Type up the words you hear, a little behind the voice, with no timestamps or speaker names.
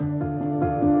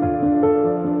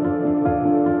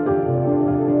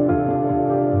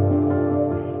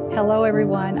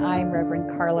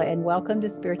Carla, and welcome to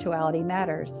Spirituality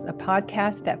Matters, a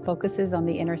podcast that focuses on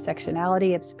the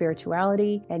intersectionality of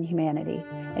spirituality and humanity.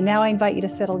 And now I invite you to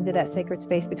settle into that sacred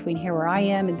space between here where I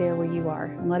am and there where you are.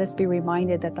 And let us be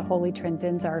reminded that the holy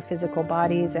transcends our physical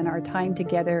bodies, and our time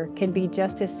together can be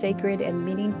just as sacred and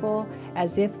meaningful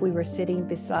as if we were sitting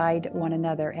beside one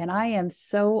another. And I am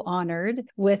so honored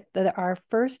with our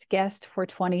first guest for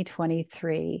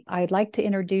 2023. I'd like to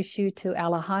introduce you to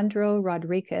Alejandro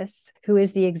Rodriguez, who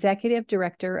is the Executive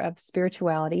Director of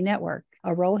Spirituality Network,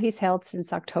 a role he's held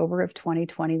since October of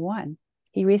 2021.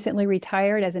 He recently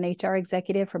retired as an HR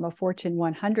executive from a Fortune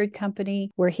 100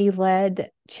 company where he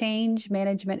led change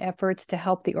management efforts to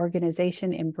help the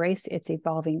organization embrace its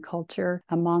evolving culture,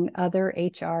 among other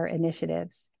HR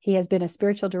initiatives. He has been a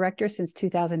spiritual director since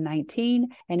 2019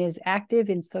 and is active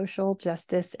in social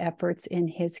justice efforts in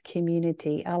his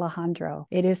community. Alejandro,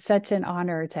 it is such an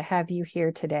honor to have you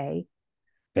here today.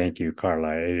 Thank you,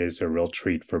 Carla. It is a real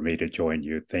treat for me to join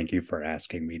you. Thank you for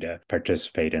asking me to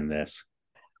participate in this.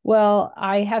 Well,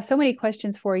 I have so many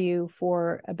questions for you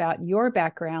about your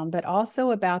background, but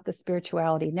also about the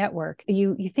Spirituality Network.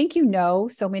 You think you know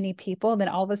so many people, and then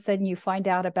all of a sudden you find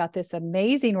out about this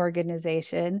amazing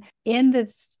organization in the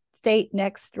state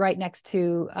right next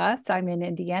to us. I'm in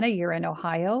Indiana, you're in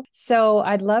Ohio. So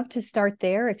I'd love to start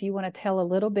there. If you want to tell a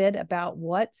little bit about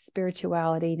what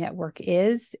Spirituality Network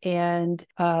is and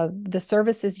the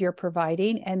services you're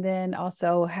providing, and then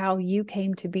also how you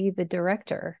came to be the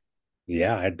director.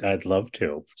 Yeah, I'd love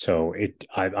to. So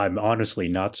I'm honestly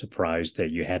not surprised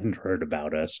that you hadn't heard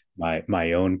about us.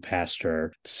 My own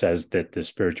pastor says that the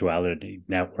Spirituality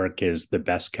Network is the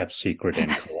best kept secret in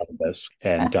Columbus,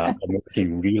 and I'm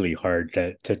working really hard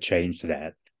to change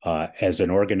that. As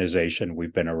an organization,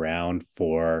 we've been around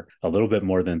for a little bit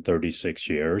more than 36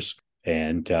 years.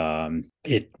 And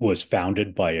it was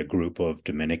founded by a group of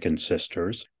Dominican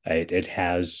sisters. It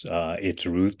has its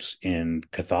roots in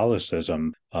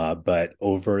Catholicism, but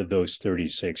over those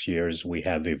 36 years, we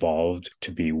have evolved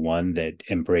to be one that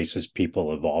embraces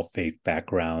people of all faith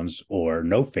backgrounds or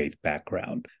no faith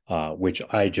background, which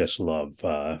I just love.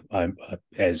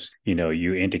 As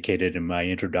you indicated in my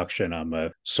introduction, I'm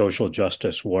a social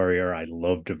justice warrior. I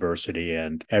love diversity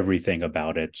and everything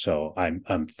about it. So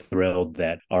I'm thrilled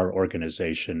that our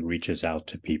organization reaches out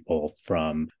to people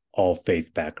from all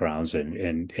faith backgrounds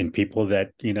and people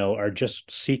that, are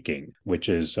just seeking, which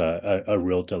is a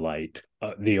real delight.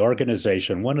 The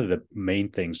organization, one of the main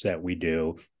things that we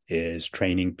do is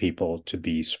training people to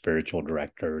be spiritual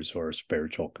directors or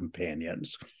spiritual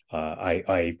companions.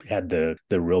 I had the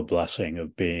real blessing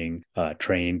of being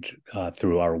trained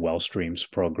through our Wellstreams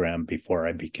program before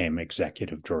I became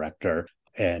executive director.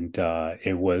 And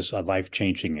it was a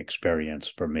life-changing experience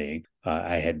for me.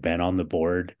 I had been on the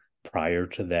board prior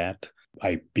to that.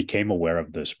 I became aware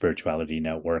of the Spirituality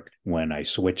Network when I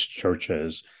switched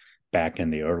churches back in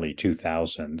the early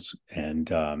 2000s.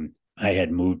 And I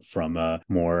had moved from a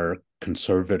more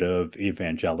conservative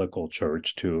evangelical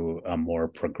church to a more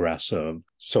progressive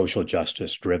social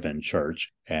justice driven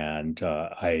church. And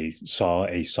I saw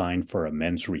a sign for a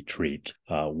men's retreat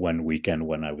one weekend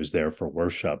when I was there for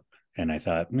worship. And I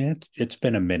thought, man, it's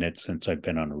been a minute since I've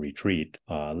been on a retreat.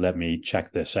 Let me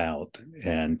check this out.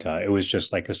 And it was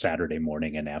just like a Saturday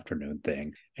morning and afternoon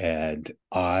thing. And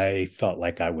I felt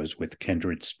like I was with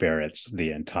kindred spirits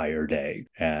the entire day.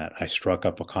 And I struck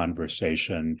up a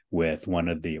conversation with one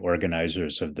of the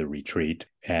organizers of the retreat.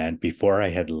 And before I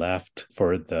had left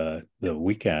for the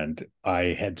weekend,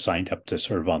 I had signed up to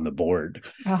serve on the board.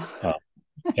 Oh.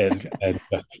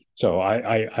 So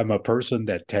I'm a person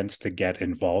that tends to get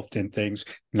involved in things,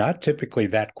 not typically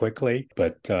that quickly,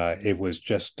 but it was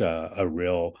just a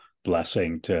real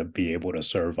blessing to be able to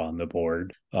serve on the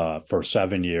board for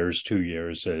 7 years, 2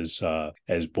 years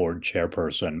as board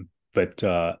chairperson. But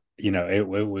it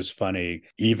was funny.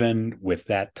 Even with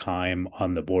that time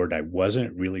on the board, I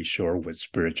wasn't really sure what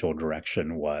spiritual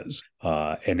direction was.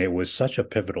 And it was such a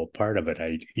pivotal part of it.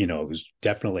 I was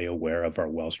definitely aware of our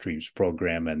Wellstreams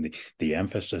program and the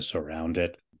emphasis around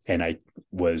it. And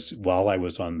while I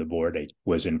was on the board, I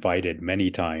was invited many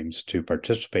times to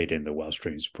participate in the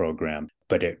Wellstreams program,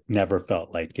 but it never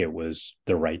felt like it was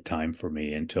the right time for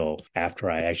me until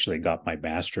after I actually got my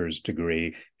master's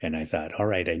degree. And I thought, all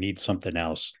right, I need something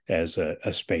else as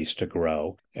a space to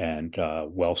grow. And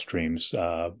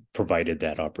Wellstreams provided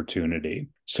that opportunity.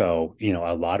 So,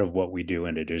 a lot of what we do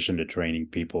in addition to training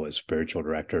people as spiritual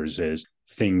directors is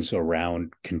things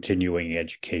around continuing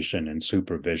education and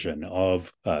supervision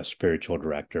of spiritual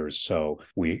directors. So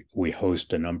we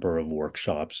host a number of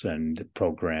workshops and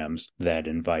programs that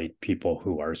invite people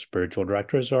who are spiritual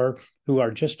directors or who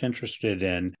are just interested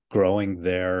in growing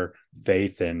their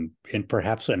faith in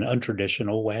perhaps an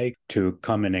untraditional way to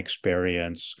come and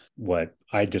experience what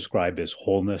I describe as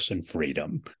wholeness and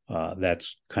freedom.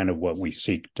 That's kind of what we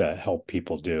seek to help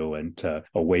people do and to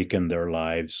awaken their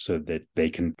lives so that they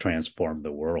can transform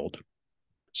the world.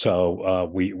 So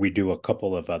we do a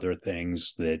couple of other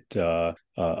things that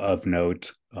of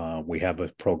note. We have a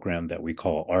program that we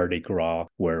call Mardi Gras,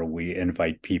 where we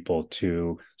invite people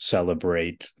to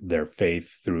celebrate their faith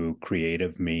through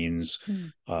creative means.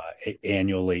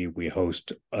 Annually, we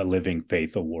host a Living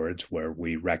Faith Awards, where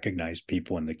we recognize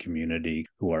people in the community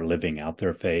who are living out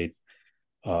their faith.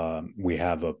 We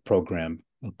have a program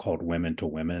called Women to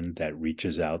Women that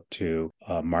reaches out to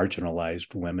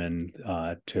marginalized women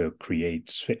to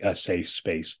create a safe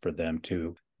space for them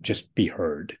to just be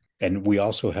heard. And we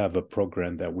also have a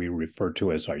program that we refer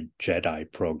to as our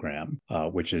JEDI program,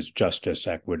 which is Justice,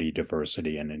 Equity,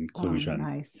 Diversity, and Inclusion. Oh,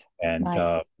 nice. And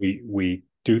nice. we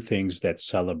do things that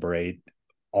celebrate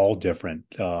all different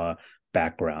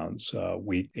backgrounds.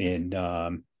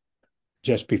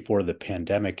 Just before the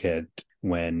pandemic hit,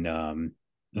 when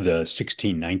the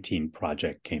 1619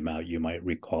 Project came out, you might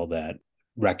recall that,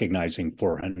 recognizing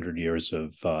 400 years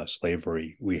of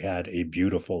slavery, we had a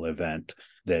beautiful event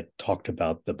that talked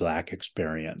about the Black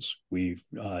experience. We've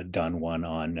done one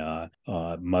on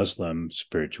Muslim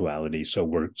spirituality. So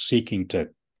we're seeking to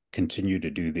continue to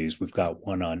do these. We've got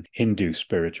one on Hindu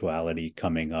spirituality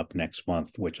coming up next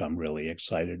month, which I'm really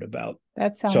excited about.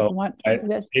 That sounds So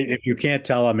wonderful. If you can't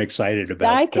tell, I'm excited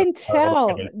about. I can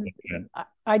tell.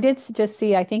 I did just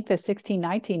see, I think the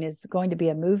 1619 is going to be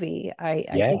a movie. I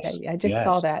think I just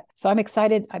saw that. So I'm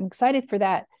excited. I'm excited for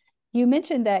that. You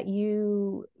mentioned that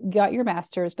you got your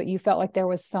master's, but you felt like there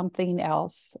was something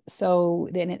else. So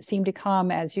then it seemed to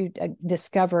come as you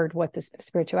discovered what the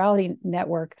spirituality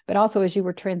network, but also as you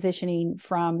were transitioning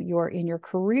from in your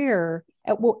career.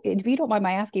 Well, if you don't mind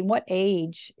my asking, what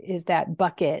age is that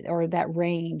bucket or that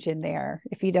range in there?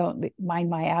 If you don't mind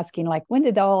my asking, like when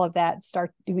did all of that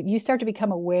start? You start to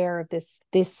become aware of this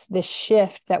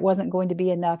shift that wasn't going to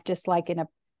be enough, just like in a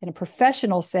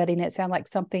professional setting. It sounded like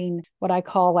something, what I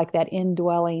call like that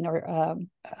indwelling, or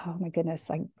oh my goodness,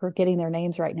 I'm forgetting their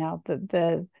names right now.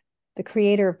 The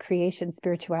creator of creation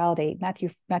spirituality,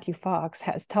 Matthew Fox,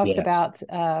 talks about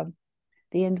the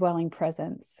indwelling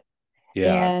presence.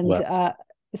 Yeah. And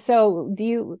so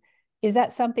is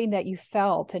that something that you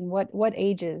felt, and what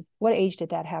age did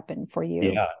that happen for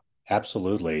you? Yeah,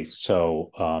 absolutely.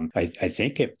 So I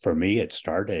think for me, it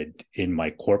started in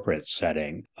my corporate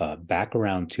setting. Back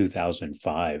around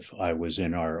 2005, I was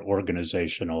in our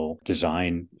organizational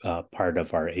design part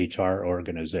of our HR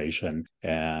organization,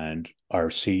 and our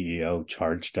CEO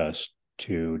charged us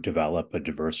to develop a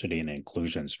diversity and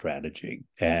inclusion strategy.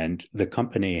 And the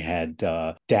company had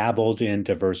dabbled in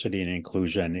diversity and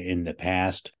inclusion in the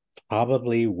past,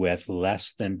 probably with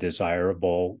less than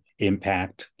desirable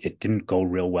impact. It didn't go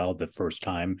real well the first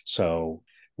time. So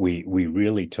we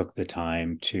really took the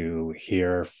time to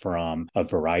hear from a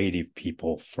variety of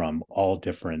people from all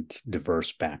different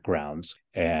diverse backgrounds.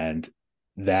 And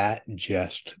that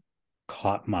just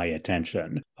caught my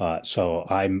attention. So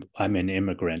I'm an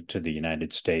immigrant to the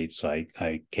United States.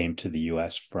 I came to the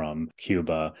U.S. from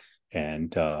Cuba,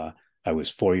 and I was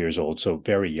 4 years old, so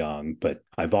very young, but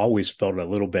I've always felt a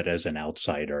little bit as an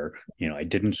outsider. I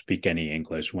didn't speak any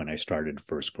English when I started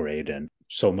first grade, and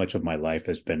so much of my life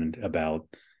has been about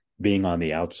being on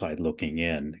the outside looking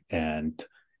in. And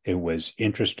it was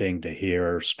interesting to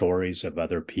hear stories of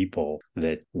other people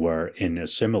that were in a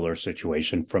similar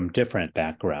situation from different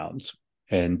backgrounds.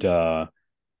 And I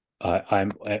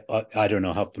don't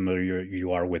know how familiar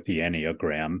you are with the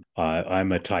Enneagram.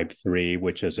 I'm a type 3,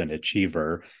 which is an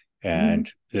achiever. And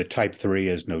the type 3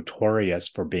 is notorious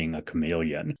for being a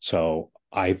chameleon. So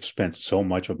I've spent so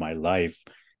much of my life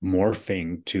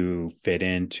morphing to fit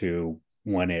into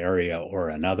one area or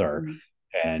another.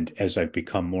 And as I've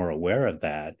become more aware of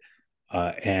that,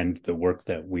 and the work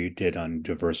that we did on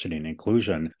diversity and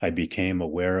inclusion, I became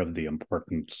aware of the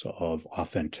importance of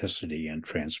authenticity and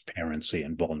transparency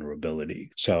and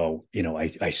vulnerability. So,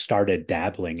 I started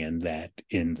dabbling in that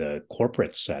in the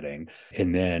corporate setting.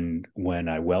 And then when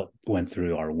I went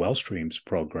through our Wellstreams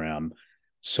program,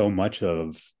 so much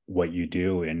of what you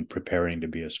do in preparing to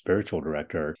be a spiritual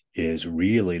director is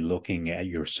really looking at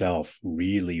yourself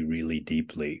really, really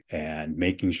deeply and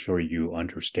making sure you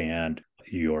understand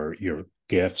your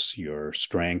gifts, your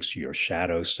strengths, your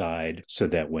shadow side, so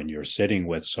that when you're sitting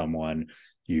with someone,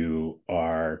 you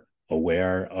are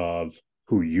aware of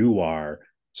who you are,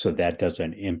 so that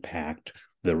doesn't impact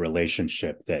the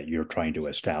relationship that you're trying to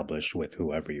establish with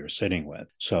whoever you're sitting with.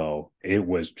 So it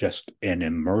was just an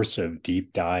immersive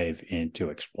deep dive into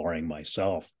exploring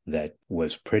myself that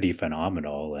was pretty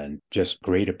phenomenal, and just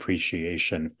great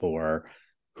appreciation for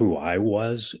who I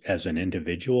was as an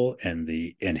individual and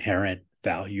the inherent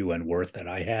value and worth that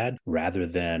I had, rather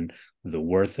than the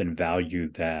worth and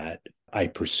value that I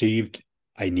perceived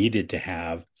I needed to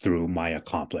have through my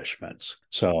accomplishments.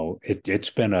 So it's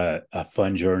been a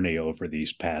fun journey over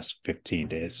these past 15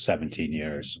 to 17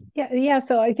 years. Yeah.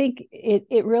 So I think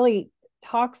it really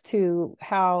talks to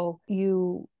how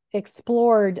you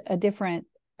explored a different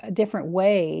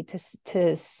way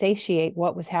to satiate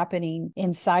what was happening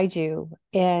inside you,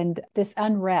 and this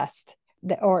unrest,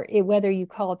 whether you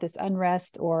call it this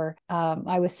unrest or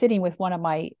I was sitting with one of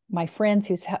my friends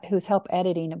who's helped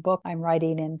editing a book I'm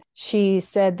writing, and she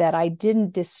said that I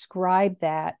didn't describe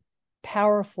that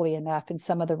powerfully enough in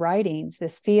some of the writings,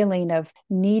 this feeling of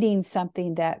needing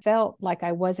something that felt like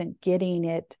I wasn't getting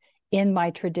it in my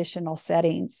traditional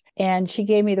settings. And she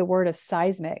gave me the word of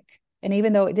seismic. And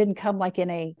even though it didn't come like in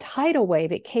a tidal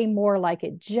wave, it came more like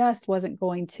it just wasn't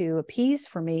going to appease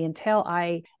for me until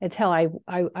I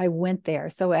went there.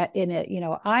 So I'm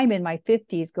in my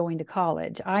 50s going to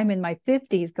college. I'm in my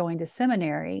 50s going to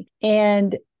seminary.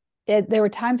 And there were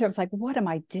times where I was like, what am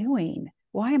I doing?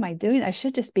 Why am I doing? I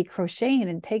should just be crocheting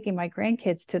and taking my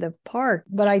grandkids to the park.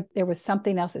 But there was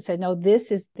something else that said, no,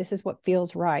 this is what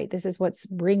feels right. This is what's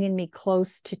bringing me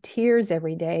close to tears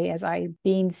every day as I'm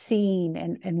being seen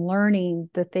and learning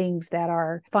the things that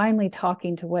are finally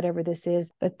talking to whatever this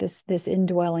is, but this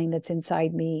indwelling that's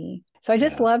inside me. So I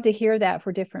just love to hear that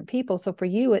for different people. So for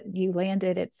you, you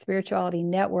landed at Spirituality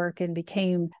Network and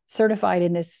became certified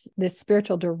in this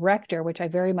spiritual director, which I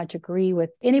very much agree with.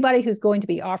 Anybody who's going to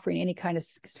be offering any kind of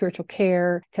spiritual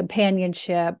care,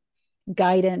 companionship,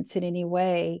 guidance in any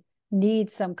way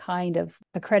needs some kind of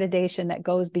accreditation that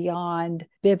goes beyond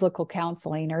biblical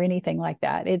counseling or anything like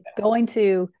that. Going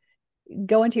to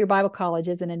your Bible college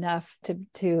isn't enough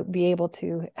to be able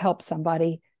to help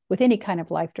somebody with any kind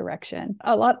of life direction.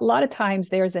 A lot of times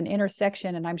there's an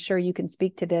intersection, and I'm sure you can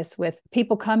speak to this, with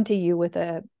people come to you with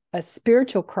a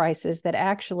spiritual crisis that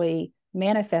actually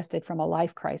manifested from a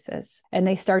life crisis. And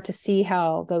they start to see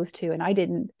how those two, and I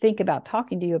didn't think about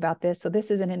talking to you about this, so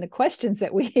this isn't in the questions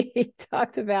that we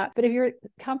talked about, but if you're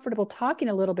comfortable talking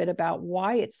a little bit about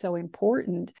why it's so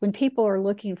important when people are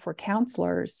looking for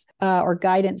counselors or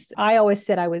guidance. I always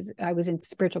said I was in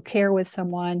spiritual care with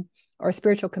someone, or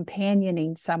spiritual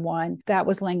companioning someone. That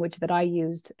was language that I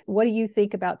used. What do you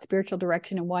think about spiritual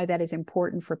direction and why that is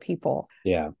important for people?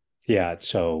 Yeah.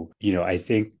 So, I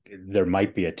think there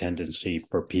might be a tendency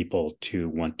for people to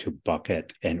want to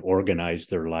bucket and organize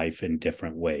their life in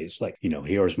different ways. Like,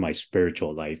 here's my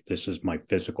spiritual life. This is my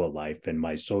physical life and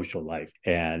my social life.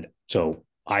 And so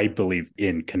I believe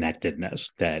in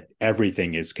connectedness, that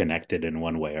everything is connected in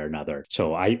one way or another.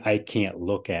 So I can't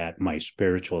look at my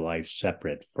spiritual life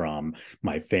separate from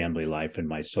my family life and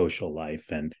my social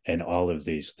life and all of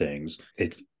these things.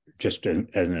 Just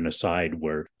as an aside,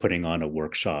 we're putting on a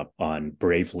workshop on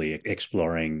bravely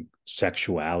exploring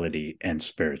sexuality and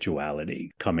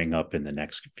spirituality coming up in the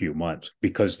next few months,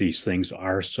 because these things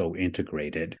are so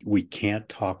integrated. We can't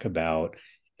talk about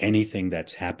anything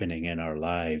that's happening in our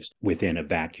lives within a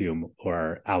vacuum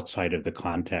or outside of the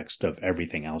context of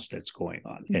everything else that's going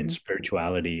on. Mm-hmm. And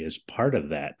spirituality is part of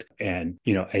that. And,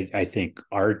 I think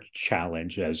our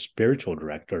challenge as spiritual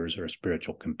directors or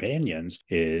spiritual companions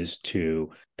is to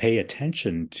pay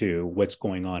attention to what's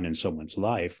going on in someone's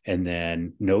life, and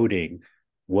then noting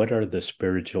what are the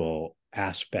spiritual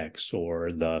aspects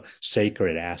or the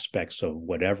sacred aspects of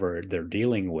whatever they're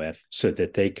dealing with, so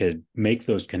that they could make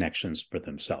those connections for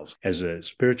themselves. As a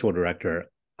spiritual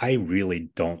director, I really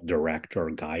don't direct or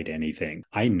guide anything.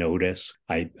 I notice,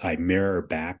 I mirror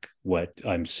back what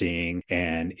I'm seeing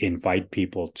and invite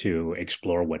people to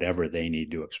explore whatever they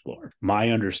need to explore.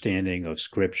 My understanding of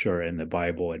scripture and the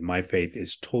Bible and my faith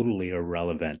is totally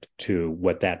irrelevant to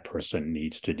what that person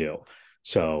needs to do.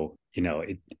 So,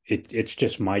 it's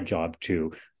just my job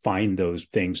to find those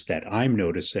things that I'm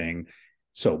noticing.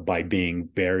 So by being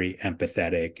very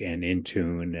empathetic and in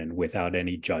tune and without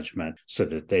any judgment, so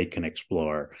that they can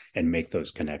explore and make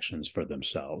those connections for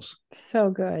themselves. So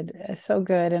good. So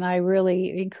good. And I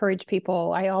really encourage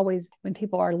people. I always, when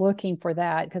people are looking for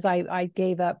that, because I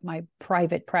gave up my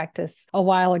private practice a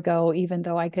while ago, even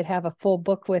though I could have a full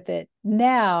book with it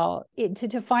now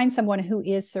to find someone who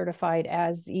is certified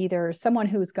as either someone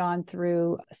who's gone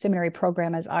through a seminary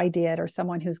program as I did, or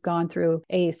someone who's gone through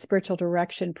a spiritual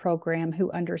direction program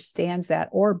who understands that,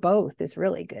 or both, is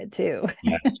really good too.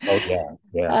 Yes. Oh yeah.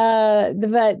 Yeah.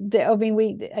 I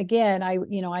mean,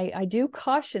 I do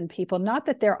caution people, not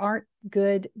that there aren't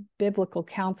good biblical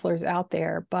counselors out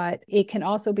there, but it can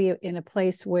also be in a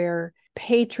place where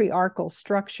patriarchal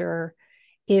structure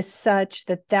is such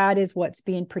that is what's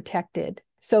being protected.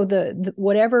 So the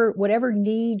whatever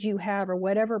need you have, or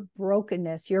whatever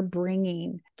brokenness you're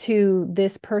bringing to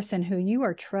this person who you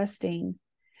are trusting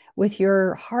with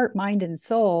your heart, mind, and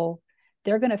soul,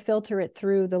 they're going to filter it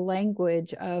through the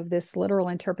language of this literal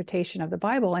interpretation of the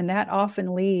Bible. And that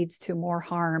often leads to more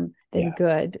harm than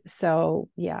good. So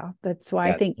yeah, that's why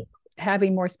I think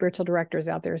having more spiritual directors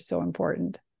out there is so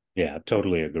important. Yeah,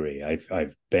 totally agree.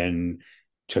 I've been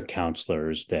to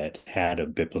counselors that had a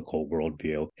biblical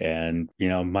worldview, and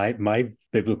my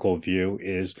biblical view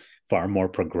is far more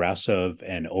progressive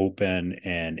and open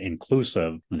and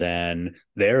inclusive than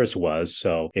theirs was.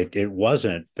 So it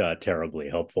wasn't terribly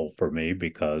helpful for me,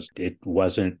 because it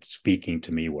wasn't speaking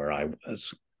to me where I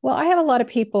was. Well, I have a lot of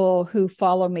people who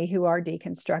follow me who are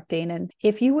deconstructing. And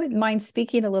if you wouldn't mind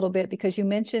speaking a little bit, because you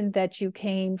mentioned that you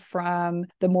came from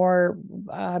the more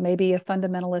maybe a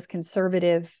fundamentalist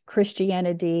conservative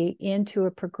Christianity into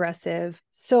a progressive.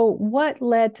 So what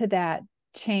led to that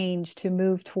change to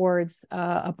move towards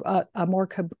a more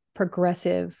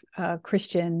progressive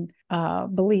Christian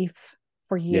belief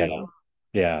for you?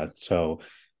 Yeah. So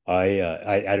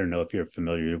I don't know if you're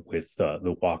familiar with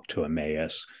the Walk to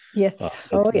Emmaus. Yes.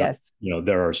 Yes.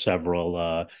 There are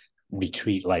several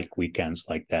retreat-like weekends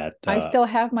like that. I still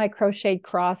have my crocheted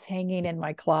cross hanging in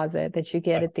my closet that you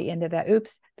get at the end of that.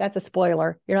 Oops, that's a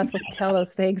spoiler. You're not supposed to tell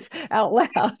those things out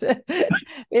loud.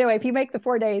 Anyway, if you make the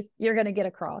 4 days, you're going to get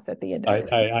a cross at the end of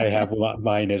it. I have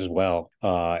mine as well.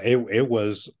 It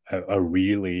was a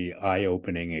really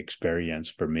eye-opening experience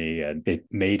for me, and it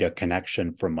made a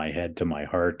connection from my head to my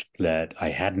heart that I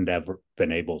hadn't ever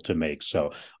been able to make.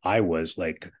 So I was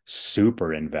like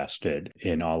super invested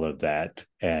in all of that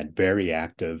and very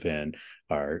active in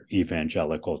our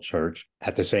evangelical church.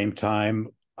 At the same time,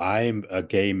 I'm a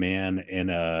gay man in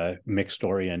a mixed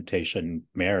orientation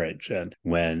marriage. And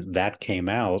when that came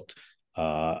out,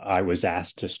 I was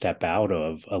asked to step out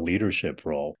of a leadership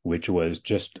role, which was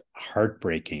just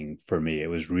heartbreaking for me. It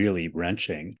was really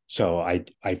wrenching. So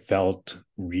I felt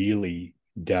really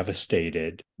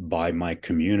devastated by my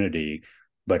community,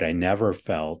 but I never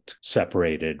felt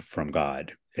separated from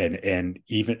God. And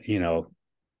even,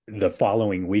 the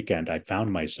following weekend, I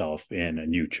found myself in a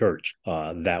new church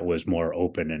that was more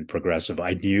open and progressive.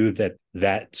 I knew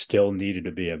that still needed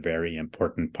to be a very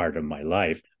important part of my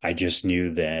life. I just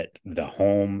knew that the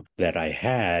home that I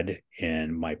had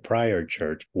in my prior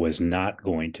church was not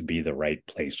going to be the right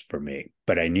place for me.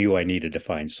 But I knew I needed to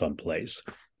find some place.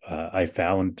 I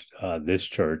found this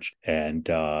church, and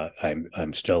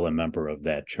I'm still a member of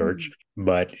that church. Mm-hmm.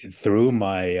 But through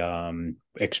my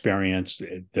experience,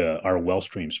 our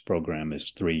Wellstreams program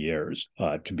is 3 years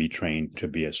to be trained to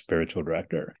be a spiritual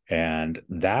director. And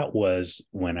that was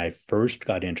when I first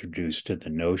got introduced to the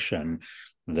notion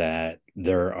that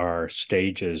there are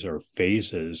stages or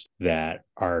phases that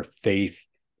our faith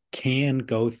can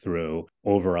go through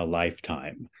over a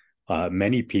lifetime.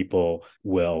 Many people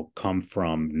will come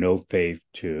from no faith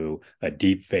to a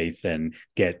deep faith and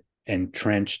get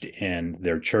entrenched in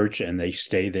their church, and they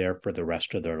stay there for the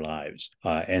rest of their lives.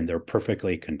 And they're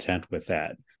perfectly content with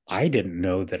that. I didn't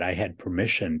know that I had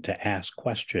permission to ask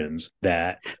questions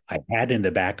that I had in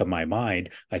the back of my mind.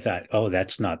 I thought, oh,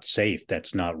 that's not safe.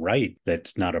 That's not right.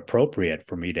 That's not appropriate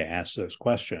for me to ask those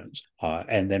questions.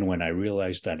 And then when I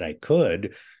realized that I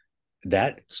could,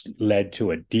 that led to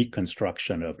a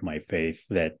deconstruction of my faith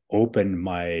that opened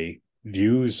my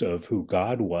views of who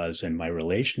God was and my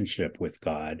relationship with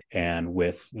God and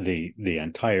with the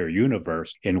entire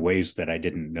universe in ways that I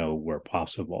didn't know were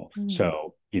possible. Mm.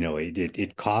 So,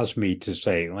 it caused me to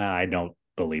say, well, I don't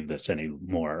believe this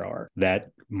anymore, or that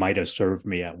might have served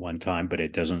me at one time, but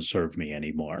it doesn't serve me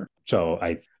anymore. So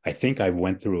I think I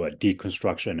went through a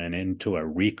deconstruction and into a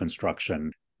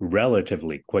reconstruction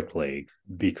relatively quickly,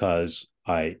 because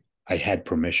I had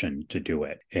permission to do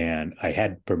it. And I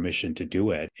had permission to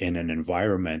do it in an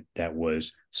environment that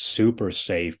was super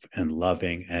safe and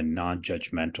loving and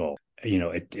non-judgmental.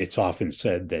 It's often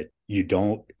said that you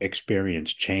don't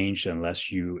experience change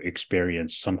unless you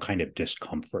experience some kind of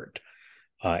discomfort.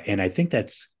 And I think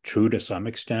that's true to some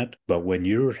extent. But when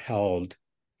you're held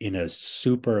in a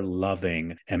super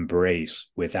loving embrace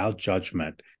without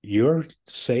judgment, you're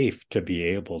safe to be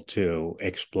able to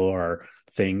explore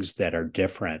things that are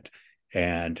different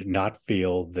and not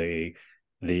feel the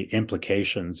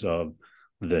implications of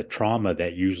the trauma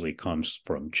that usually comes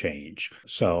from change.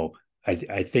 So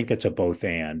I think it's a both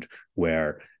and,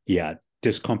 where, yeah,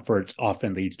 discomfort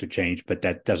often leads to change, but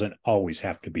that doesn't always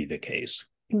have to be the case.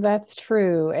 That's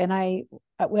true. And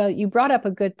well, you brought up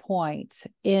a good point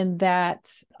in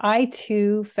that I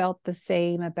too felt the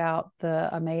same about the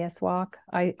Emmaus walk.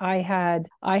 I had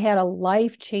a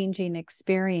life-changing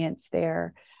experience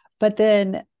there, but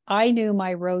then I knew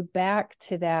my road back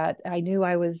to that. I knew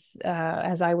I was,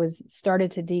 as I was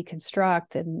started to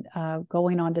deconstruct and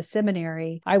going on to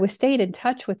seminary, I was stayed in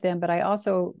touch with them, but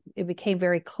it became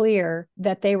very clear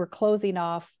that they were closing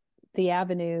off the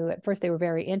avenue. At first, they were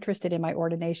very interested in my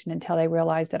ordination until they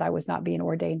realized that I was not being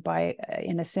ordained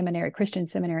in a seminary, Christian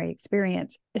seminary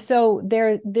experience. So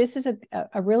this is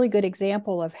a really good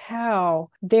example of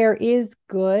how there is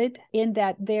good in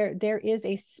that there is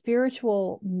a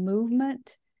spiritual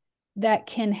movement that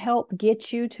can help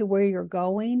get you to where you're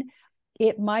going.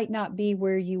 It might not be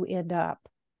where you end up.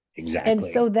 Exactly. And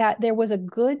so that there was a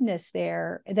goodness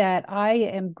there that I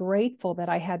am grateful that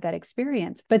I had that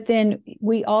experience. But then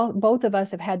both of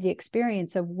us have had the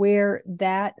experience of where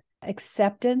that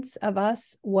acceptance of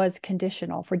us was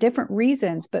conditional for different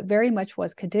reasons, but very much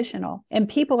was conditional. And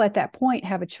people at that point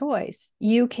have a choice.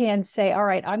 You can say, all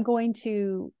right, I'm going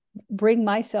to bring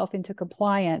myself into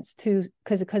compliance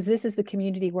because this is the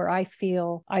community where I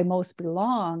feel I most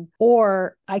belong,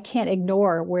 or I can't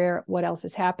ignore what else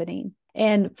is happening.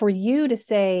 And for you to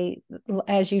say,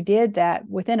 as you did that,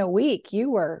 within a week, you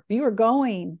were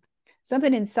going,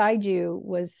 something inside you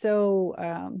was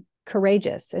so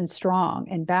courageous and strong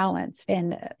and balanced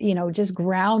and, just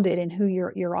grounded in who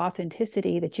your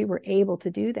authenticity, that you were able to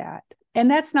do that.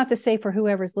 And that's not to say for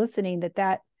whoever's listening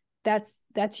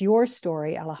that's your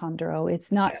story, Alejandro.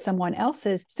 It's not someone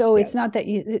else's. So it's not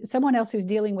that someone else who's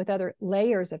dealing with other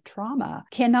layers of trauma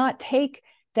cannot take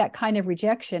that kind of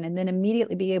rejection and then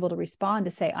immediately be able to respond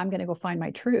to say, I'm going to go find my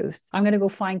truth. I'm going to go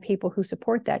find people who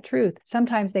support that truth.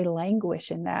 Sometimes they languish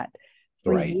in that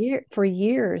for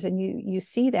years, and you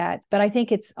see that. But I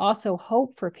think it's also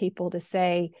hope for people to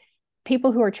say,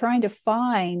 people who are trying to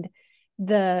find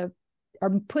are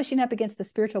pushing up against the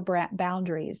spiritual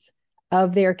boundaries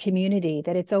of their community,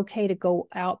 that it's okay to go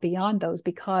out beyond those,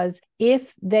 because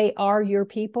if they are your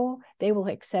people, they will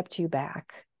accept you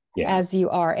back as you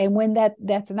are. And when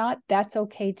that's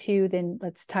okay too, then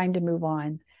it's time to move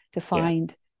on to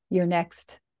find your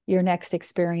next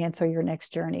experience or your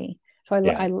next journey. So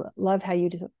I love how you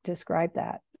describe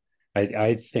that.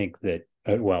 I think that,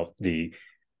 the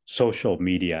social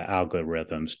media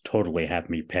algorithms totally have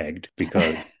me pegged,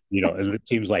 because it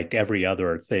seems like every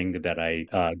other thing that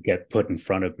I get put in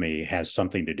front of me has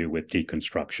something to do with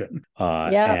deconstruction.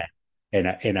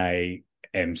 And I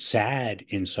am sad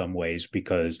in some ways,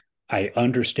 because I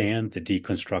understand the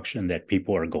deconstruction that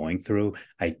people are going through.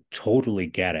 I totally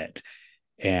get it.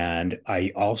 And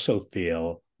I also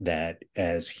feel that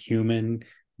as human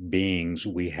beings,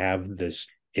 we have this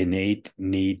innate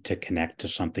need to connect to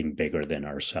something bigger than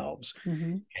ourselves.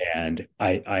 Mm-hmm. And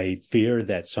I fear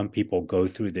that some people go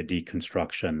through the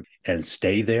deconstruction and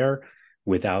stay there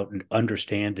without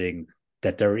understanding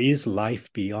that there is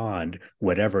life beyond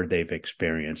whatever they've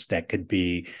experienced that could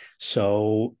be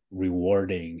so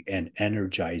rewarding and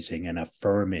energizing and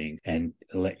affirming. And,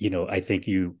 I think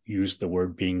you used the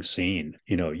word being seen.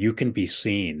 You can be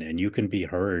seen and you can be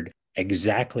heard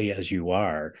exactly as you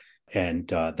are. And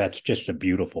that's just a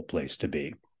beautiful place to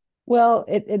be. Well,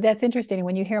 that's interesting.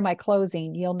 When you hear my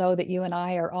closing, you'll know that you and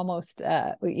I are almost,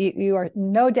 you are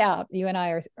no doubt, you and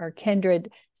I are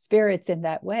kindred spirits in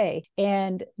that way.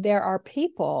 And there are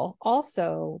people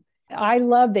also, I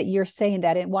love that you're saying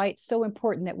that, and why it's so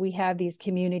important that we have these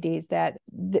communities that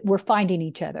we're finding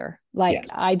each other. Like,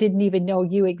 I didn't even know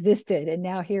you existed, and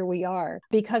now here we are.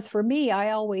 Because for me,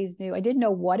 I always knew, I didn't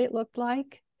know what it looked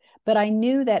like. But I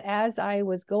knew that as I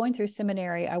was going through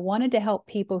seminary, I wanted to help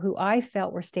people who I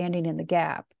felt were standing in the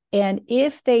gap. And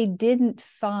if they didn't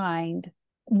find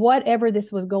whatever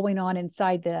this was going on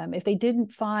inside them, if they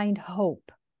didn't find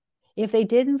hope, if they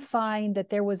didn't find that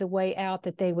there was a way out,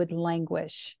 that they would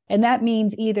languish. And that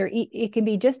means either it can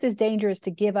be just as dangerous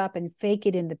to give up and fake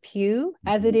it in the pew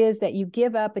as it is that you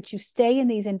give up, but you stay in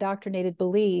these indoctrinated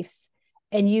beliefs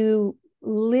and you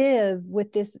live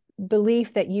with this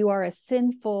belief that you are a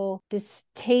sinful,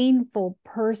 disdainful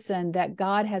person that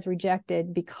God has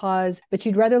rejected, but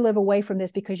you'd rather live away from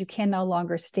this because you can no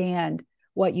longer stand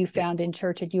what you found in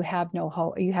church, and you have no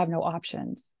hope, you have no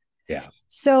options. Yeah.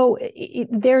 So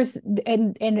there's,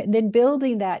 and then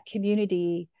building that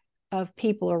community of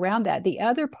people around that. The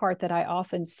other part that I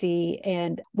often see,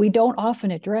 and we don't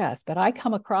often address, but I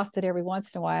come across it every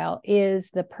once in a while, is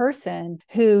the person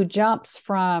who jumps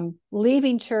from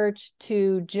leaving church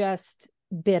to just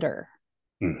bitter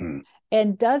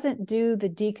and doesn't do the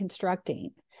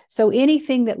deconstructing. So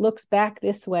anything that looks back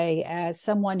this way as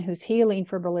someone who's healing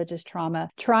from religious trauma,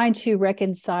 trying to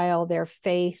reconcile their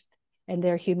faith and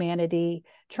their humanity,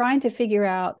 trying to figure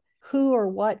out who or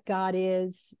what God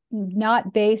is,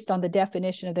 not based on the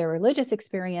definition of their religious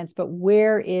experience, but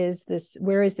where is this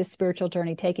spiritual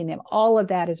journey taking them? All of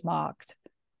that is mocked.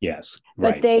 Yes,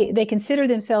 but right. they consider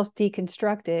themselves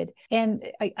deconstructed, and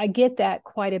I get that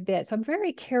quite a bit. So I'm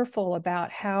very careful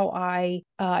about how I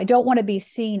don't want to be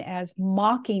seen as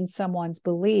mocking someone's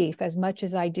belief as much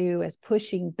as I do as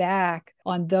pushing back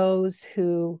on those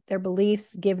who their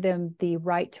beliefs give them the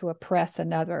right to oppress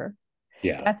another.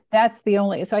 Yeah. That's the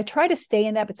only. So I try to stay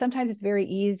in that, but sometimes it's very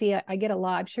easy. I get a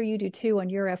lot. I'm sure you do too on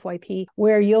your FYP,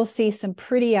 where you'll see some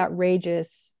pretty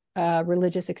outrageous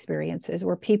religious experiences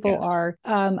where people are.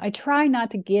 I try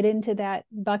not to get into that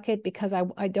bucket because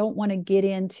I don't want to get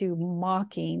into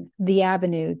mocking the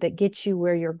avenue that gets you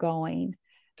where you're going.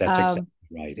 That's exactly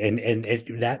right,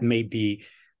 and that may be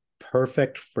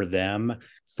perfect for them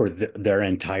for their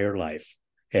entire life.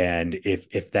 And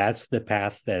if that's the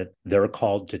path that they're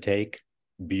called to take,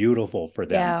 beautiful for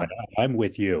them. Yeah. But I'm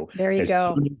with you. There you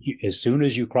go. As soon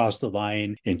as you cross the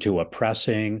line into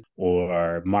oppressing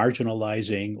or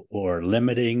marginalizing or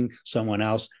limiting someone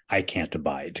else, I can't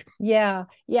abide. Yeah.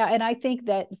 And I think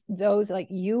that those like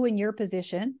you in your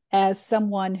position as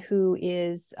someone who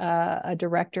is a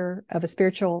director of a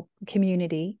spiritual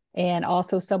community and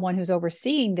also someone who's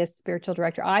overseeing this spiritual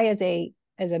director, I as a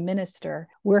minister,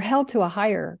 we're held to a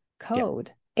higher code.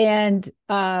 Yeah. And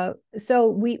so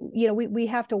we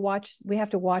have to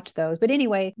watch those. But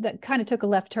anyway, that kind of took a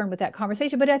left turn with that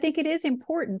conversation. But I think it is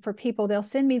important for people. They'll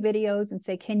send me videos and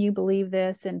say, can you believe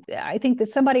this? And I think that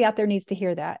somebody out there needs to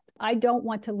hear that. I don't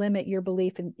want to limit your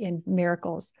belief in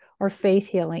miracles or faith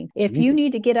healing. If you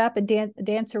need to get up and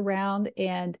dance around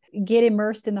and get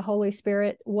immersed in the Holy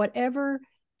Spirit, whatever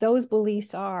those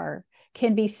beliefs are,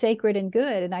 can be sacred and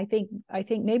good. And I think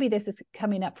maybe this is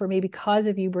coming up for me because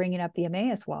of you bringing up the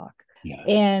Emmaus walk. Yeah.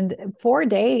 And 4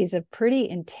 days of pretty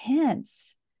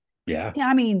intense,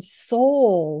 I mean,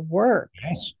 soul work.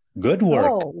 Yes. Good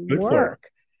work. Good work.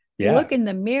 Yeah. Look in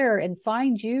the mirror and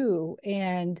find you.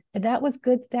 And that was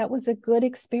good. That was a good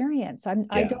experience.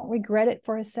 I don't regret it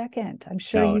for a second. I'm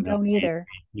sure you don't either.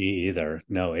 Me either.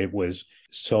 No, it was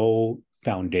so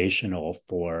foundational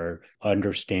for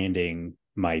understanding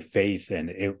my faith, and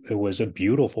it was a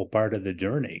beautiful part of the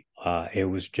journey. It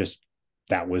was just,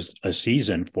 that was a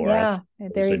season for it. Yeah,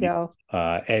 there you go.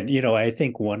 And I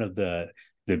think one of the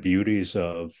beauties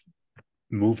of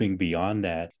moving beyond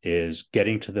that is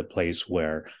getting to the place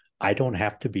where I don't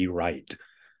have to be right.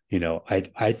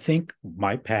 I think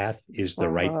my path is the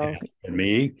right path for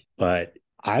me, but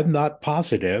I'm not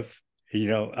positive.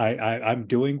 I'm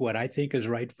doing what I think is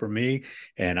right for me,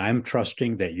 and I'm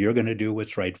trusting that you're going to do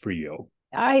what's right for you.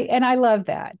 I love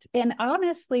that. And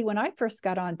honestly, when I first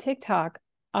got on TikTok,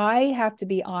 I have to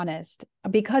be honest,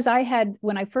 because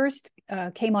when I first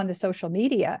came onto social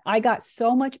media, I got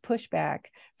so much pushback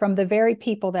from the very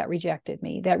people that rejected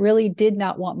me, that really did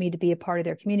not want me to be a part of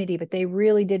their community, but they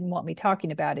really didn't want me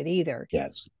talking about it either.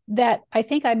 Yes. That I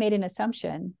think I made an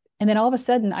assumption. And then all of a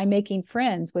sudden I'm making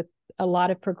friends with a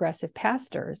lot of progressive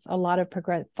pastors, a lot of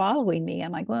following me.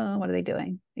 I'm like, well, what are they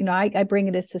doing? I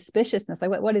bring this suspiciousness.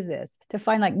 Like, what is this? To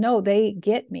find like, no, they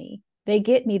get me. They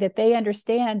get me, that they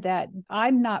understand that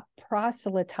I'm not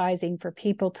proselytizing for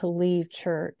people to leave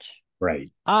church.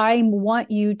 Right. I want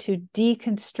you to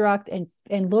deconstruct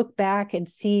and look back and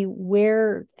see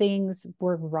where things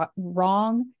were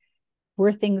wrong,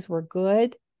 where things were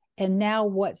good, and now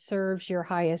what serves your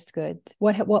highest good.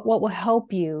 What will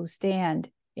help you stand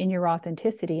in your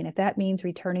authenticity. And if that means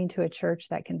returning to a church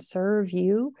that can serve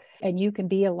you and you can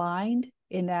be aligned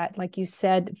in that, like you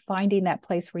said, finding that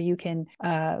place where you can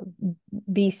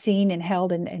be seen and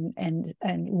held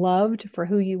and loved for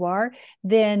who you are,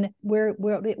 then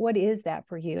what is that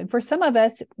for you? And for some of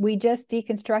us, we just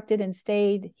deconstructed and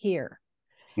stayed here.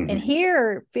 Mm-hmm. And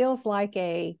here feels like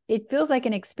an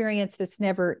experience that's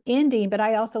never ending, but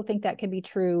I also think that can be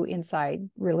true inside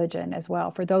religion as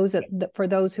well for those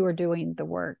who are doing the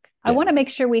work. Yeah. I want to make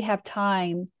sure we have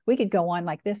time. We could go on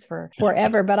like this for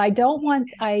forever, but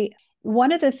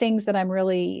one of the things that I'm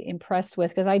really impressed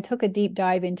with, because I took a deep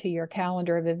dive into your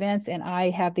calendar of events, and I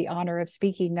have the honor of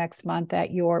speaking next month at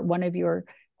one of your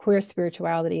queer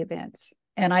spirituality events.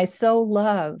 And I so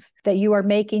love that you are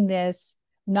making this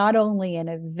not only an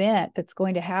event that's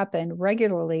going to happen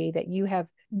regularly, that you have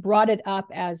brought it up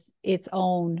as its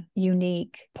own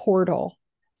unique portal.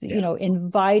 So,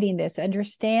 inviting this,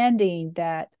 understanding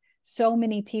that so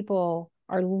many people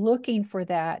are looking for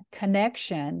that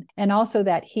connection and also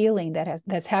that healing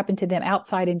that's happened to them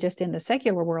outside and just in the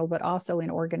secular world, but also in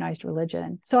organized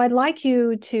religion. So I'd like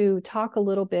you to talk a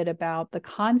little bit about the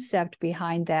concept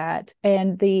behind that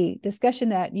and the discussion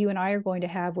that you and I are going to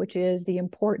have, which is the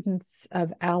importance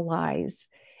of allies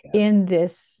in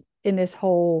this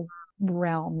whole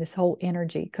realm, this whole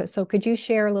energy. So could you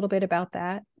share a little bit about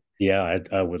that? Yeah,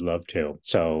 I would love to.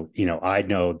 So, I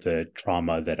know the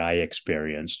trauma that I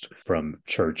experienced from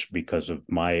church because of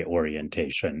my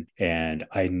orientation. And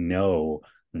I know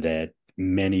that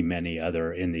many, many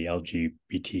other in the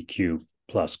LGBTQ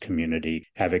plus community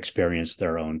have experienced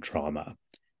their own trauma.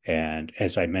 And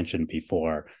as I mentioned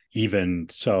before, even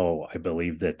so, I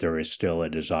believe that there is still a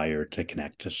desire to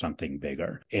connect to something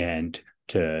bigger and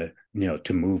to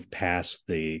move past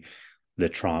the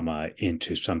trauma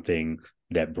into something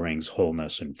that brings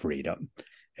wholeness and freedom.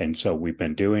 And so we've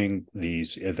been doing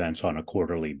these events on a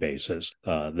quarterly basis.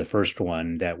 The first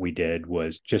one that we did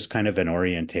was just kind of an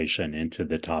orientation into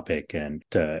the topic and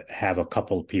to have a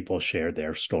couple of people share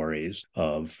their stories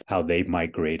of how they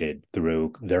migrated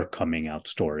through their coming out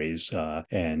stories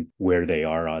and where they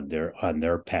are on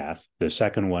their path. The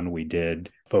second one we did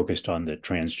focused on the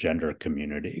transgender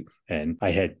community. And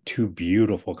I had two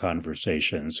beautiful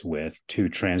conversations with two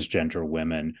transgender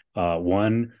women.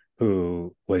 One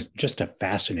who was just a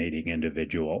fascinating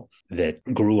individual that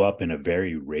grew up in a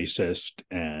very racist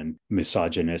and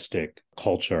misogynistic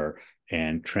culture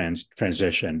and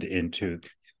transitioned into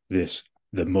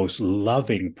the most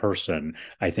loving person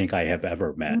I think I have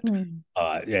ever met.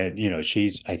 And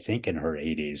she's, I think, in her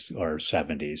 80s or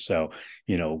 70s. So,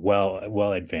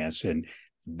 well advanced in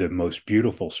the most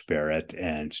beautiful spirit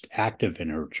and active in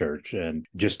her church, and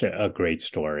just a great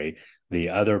story. The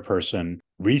other person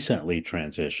recently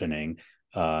transitioning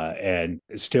and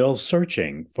still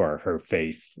searching for her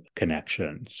faith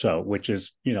connection. So, which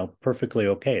is, perfectly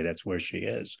okay. That's where she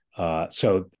is.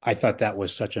 So I thought that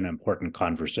was such an important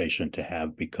conversation to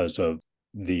have because of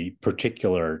the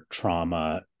particular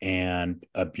trauma and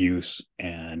abuse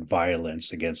and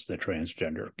violence against the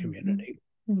transgender community.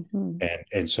 Mm-hmm.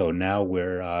 And so now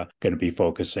we're going to be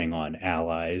focusing on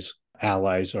allies.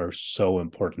 Allies are so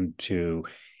important to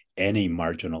any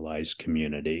marginalized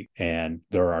community. And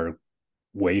there are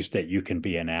ways that you can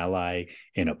be an ally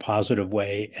in a positive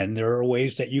way, and there are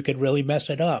ways that you can really mess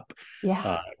it up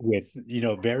with,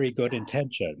 very good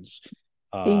intentions.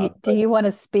 Do you want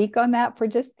to speak on that for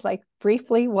just like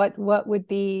briefly? What would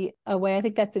be a way? I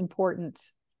think that's important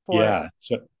for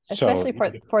especially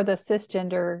for the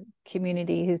cisgender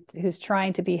community who's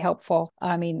trying to be helpful.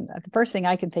 I mean, the first thing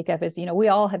I can think of is, we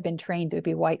all have been trained to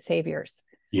be white saviors.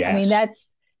 Yes. I mean,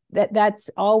 that's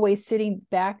always sitting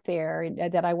back there,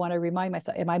 and that I want to remind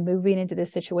myself, am I moving into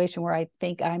this situation where I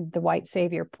think I'm the white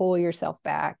savior? Pull yourself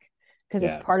back, because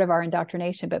it's part of our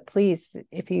indoctrination. But please,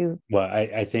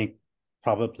 I think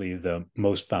probably the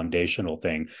most foundational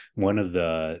thing, one of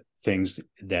the things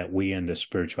that we in the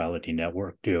Spirituality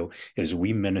Network do is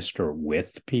we minister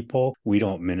with people. We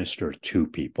don't minister to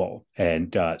people.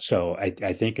 And so I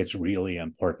think it's really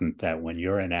important that when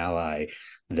you're an ally,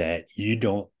 that you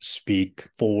don't speak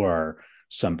for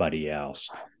somebody else.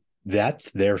 That's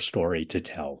their story to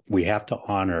tell. We have to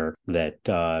honor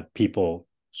that people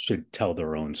should tell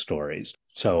their own stories.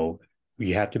 So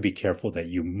you have to be careful that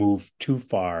you move too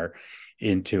far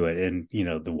into it. And,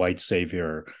 the white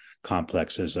savior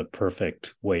complex is a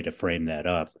perfect way to frame that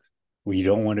up. You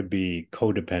don't want to be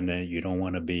codependent. You don't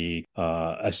want to be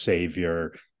a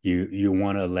savior. You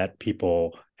want to let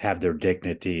people have their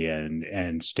dignity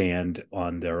and stand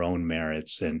on their own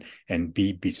merits and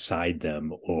be beside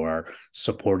them or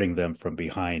supporting them from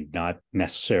behind, not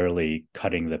necessarily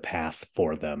cutting the path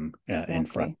for them in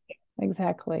front.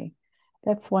 Exactly.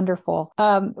 That's wonderful.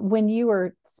 When you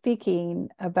were speaking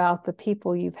about the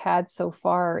people you've had so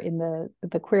far in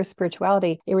the queer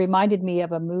spirituality, it reminded me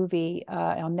of a movie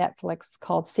on Netflix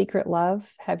called Secret Love.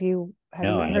 Have you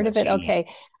heard of it? Okay.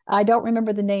 I don't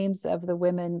remember the names of the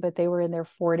women, but they were in their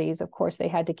 40s. Of course, they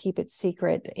had to keep it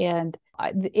secret. And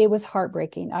it was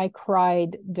heartbreaking. I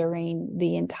cried during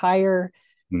the entire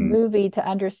movie to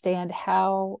understand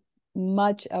how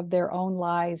much of their own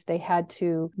lives they had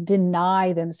to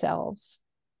deny themselves,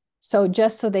 so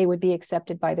they would be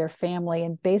accepted by their family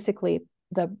and basically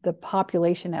the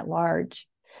population at large.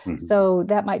 Mhm. So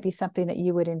that might be something that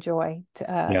you would enjoy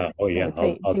Yeah. Oh, yeah. I'll to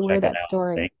hear check it that out.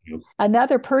 story. Thank you.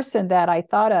 Another person that I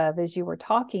thought of as you were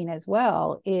talking as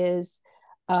well is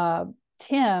uh,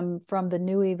 Tim from the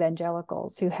New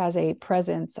Evangelicals, who has a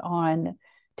presence on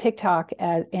TikTok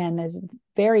and is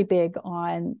very big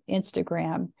on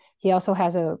Instagram. He also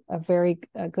has a very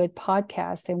good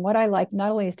podcast. And what I like,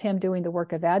 not only is Tim doing the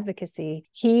work of advocacy,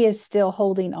 he is still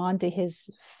holding on to his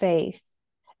faith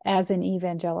as an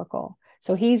evangelical.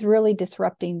 So he's really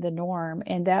disrupting the norm.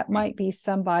 And that might be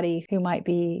somebody who might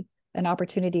be an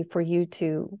opportunity for you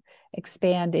to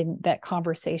expand in that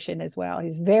conversation as well.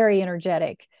 He's very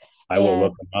energetic. I will And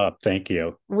look them up. Thank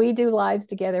you. we do lives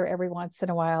together every once in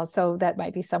a while. So that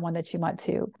might be someone that you might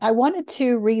too. I wanted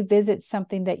to revisit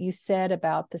something that you said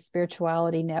about the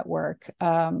Spirituality Network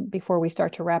before we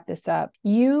start to wrap this up.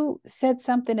 You said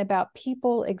something about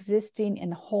people existing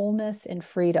in wholeness and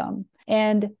freedom.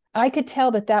 And I could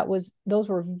tell that those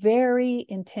were very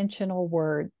intentional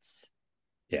words.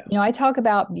 Yeah. I talk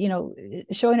about,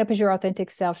 showing up as your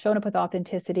authentic self, showing up with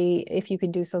authenticity, if you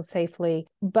can do so safely.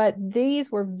 But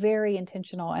these were very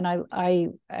intentional, and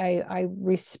I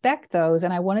respect those.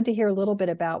 And I wanted to hear a little bit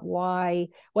about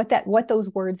what those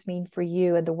words mean for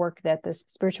you and the work that the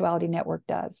Spirituality Network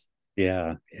does.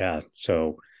 Yeah. Yeah.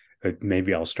 So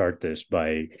maybe I'll start this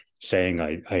by saying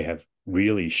I have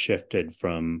really shifted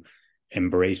from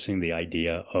embracing the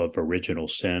idea of original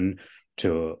sin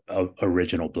to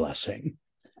original blessing.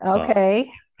 Okay.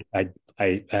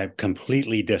 I'm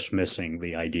completely dismissing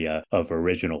the idea of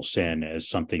original sin as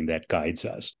something that guides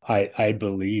us. I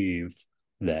believe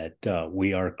that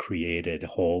we are created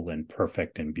whole and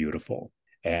perfect and beautiful.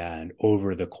 And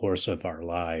over the course of our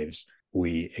lives,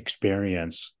 we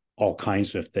experience all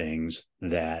kinds of things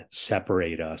that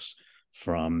separate us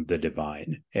from the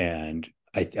divine. And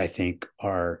I think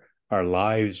our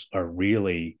lives are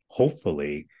really,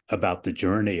 hopefully, about the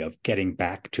journey of getting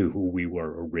back to who we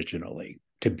were originally,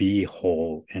 to be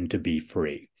whole and to be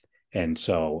free. And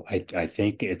so I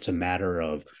think it's a matter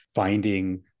of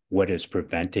finding what is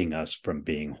preventing us from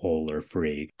being whole or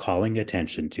free, calling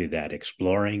attention to that,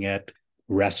 exploring it,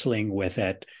 wrestling with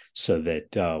it so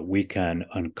that we can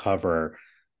uncover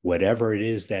whatever it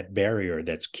is, that barrier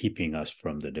that's keeping us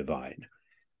from the divine.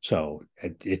 So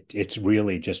it's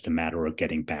really just a matter of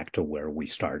getting back to where we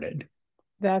started.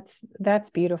 That's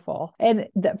beautiful. And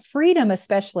the freedom,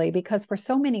 especially because for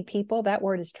so many people, that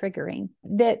word is triggering,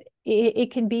 that it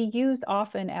can be used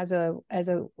often as a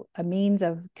means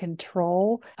of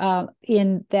control,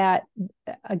 in that,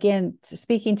 again,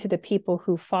 speaking to the people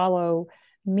who follow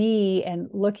me and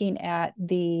looking at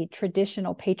the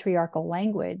traditional patriarchal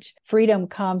language, freedom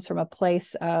comes from a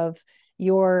place of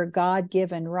your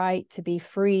God-given right to be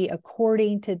free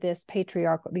according to these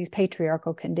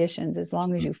patriarchal conditions. As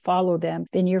long as you follow them,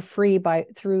 then you're free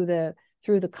through the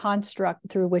construct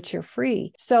through which you're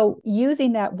free. So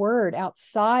using that word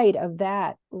outside of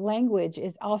that language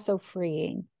is also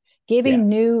freeing, giving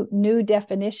new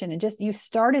definition. And just, you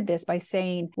started this by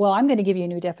saying, well, I'm going to give you a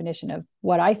new definition of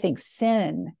what I think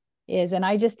sin is. And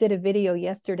I just did a video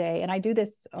yesterday, and I do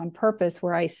this on purpose,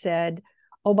 where I said,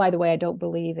 oh, by the way, I don't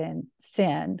believe in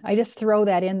sin. I just throw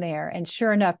that in there. And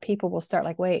sure enough, people will start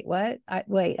like, wait, what?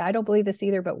 I don't believe this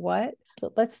either, but what?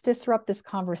 Let's disrupt this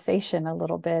conversation a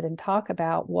little bit and talk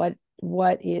about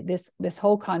this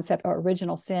whole concept of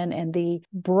original sin and the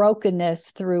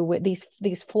brokenness through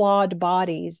these flawed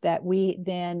bodies that we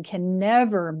then can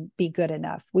never be good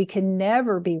enough. We can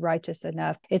never be righteous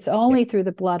enough. It's only through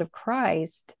the blood of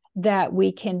Christ that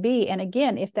we can be. And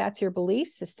again, if that's your belief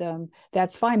system,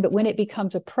 that's fine. But when it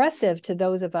becomes oppressive to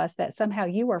those of us that somehow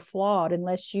you are flawed,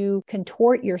 unless you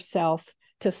contort yourself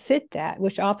to fit that,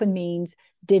 which often means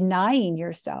denying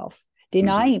yourself,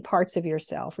 denying parts of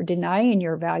yourself, or denying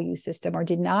your value system, or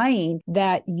denying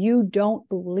that you don't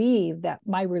believe that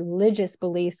my religious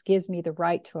beliefs gives me the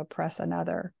right to oppress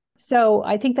another. So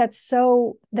I think that's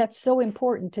so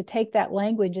important to take that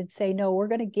language and say, no, we're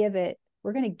going to give it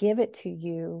to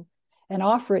you and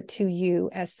offer it to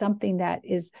you as something that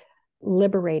is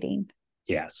liberating.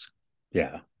 Yes.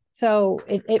 Yeah. So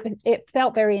it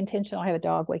felt very intentional. I have a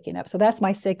dog waking up, so that's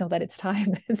my signal that it's time.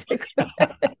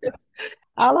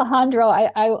 Alejandro,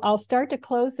 I'll start to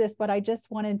close this, but I just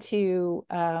wanted to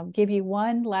give you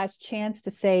one last chance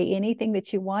to say anything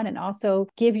that you want, and also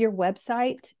give your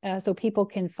website so people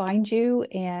can find you.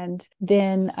 And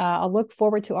then I'll look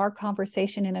forward to our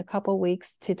conversation in a couple of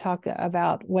weeks to talk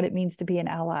about what it means to be an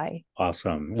ally.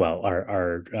 Awesome. Well,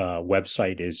 our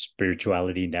website is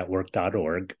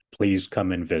spiritualitynetwork.org. Please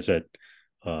come and visit.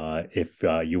 If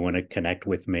you want to connect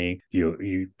with me,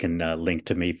 you can link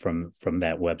to me from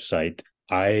that website.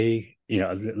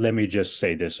 Let me just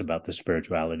say this about the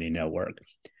Spirituality Network.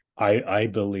 I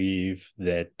believe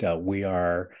that we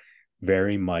are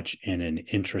very much in an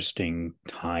interesting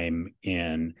time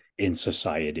in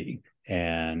society,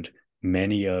 and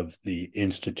many of the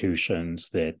institutions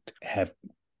that have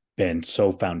been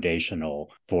so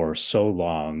foundational for so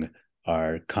long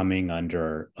are coming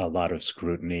under a lot of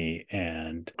scrutiny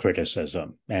and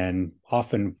criticism, and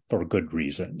often for good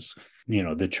reasons,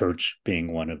 the church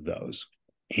being one of those.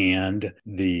 And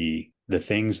the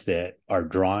things that are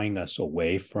drawing us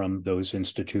away from those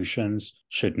institutions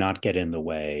should not get in the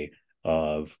way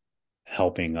of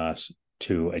helping us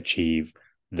to achieve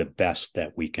the best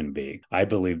that we can be. I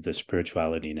believe the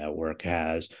Spirituality Network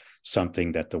has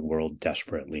something that the world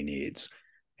desperately needs.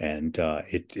 And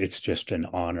it's just an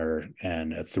honor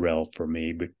and a thrill for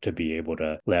me to be able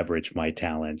to leverage my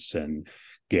talents and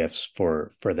gifts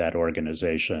for that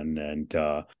organization. And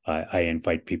I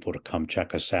invite people to come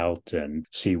check us out and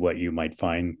see what you might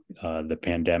find. The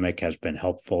pandemic has been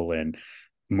helpful in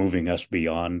moving us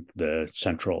beyond the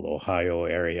central Ohio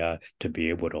area to be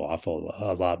able to offer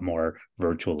a lot more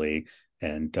virtually.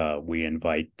 And we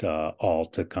invite all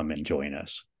to come and join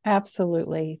us.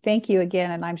 Absolutely. Thank you again.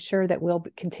 And I'm sure that we'll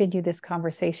continue this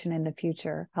conversation in the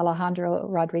future. Alejandro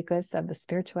Rodriguez of the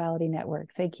Spirituality Network.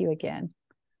 Thank you again.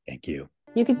 Thank you.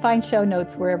 You can find show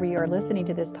notes wherever you are listening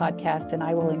to this podcast, and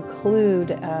I will include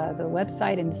the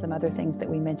website and some other things that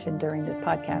we mentioned during this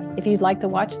podcast. If you'd like to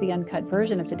watch the uncut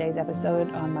version of today's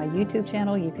episode on my YouTube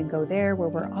channel, you can go there, where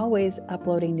we're always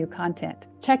uploading new content.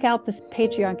 Check out this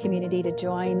Patreon community to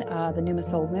join the Pneuma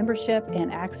Soul membership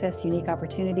and access unique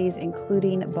opportunities,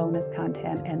 including bonus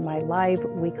content and my live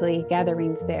weekly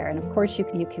gatherings there. And of course, you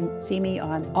can see me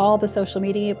on all the social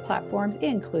media platforms,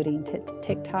 including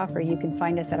TikTok, or you can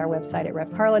find us at our website at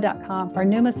repcarla.com, our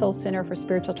Pneuma Soul Center for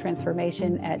Spiritual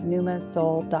Transformation at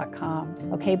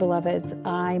pneumasoul.com. Okay, beloveds,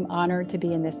 I'm honored to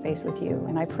be in this space with you,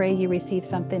 and I pray you receive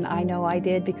something. I know I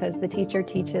did, because the teacher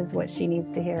teaches what she needs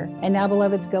to hear. And now,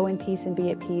 beloveds, go in peace and be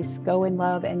at peace. Go in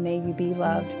love, and may you be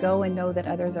loved. Go and know that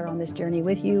others are on this journey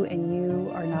with you, and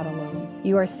you are not alone.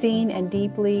 You are seen and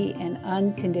deeply and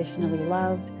unconditionally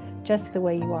loved, just the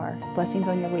way you are. Blessings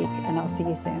on your week, and I'll see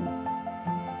you soon.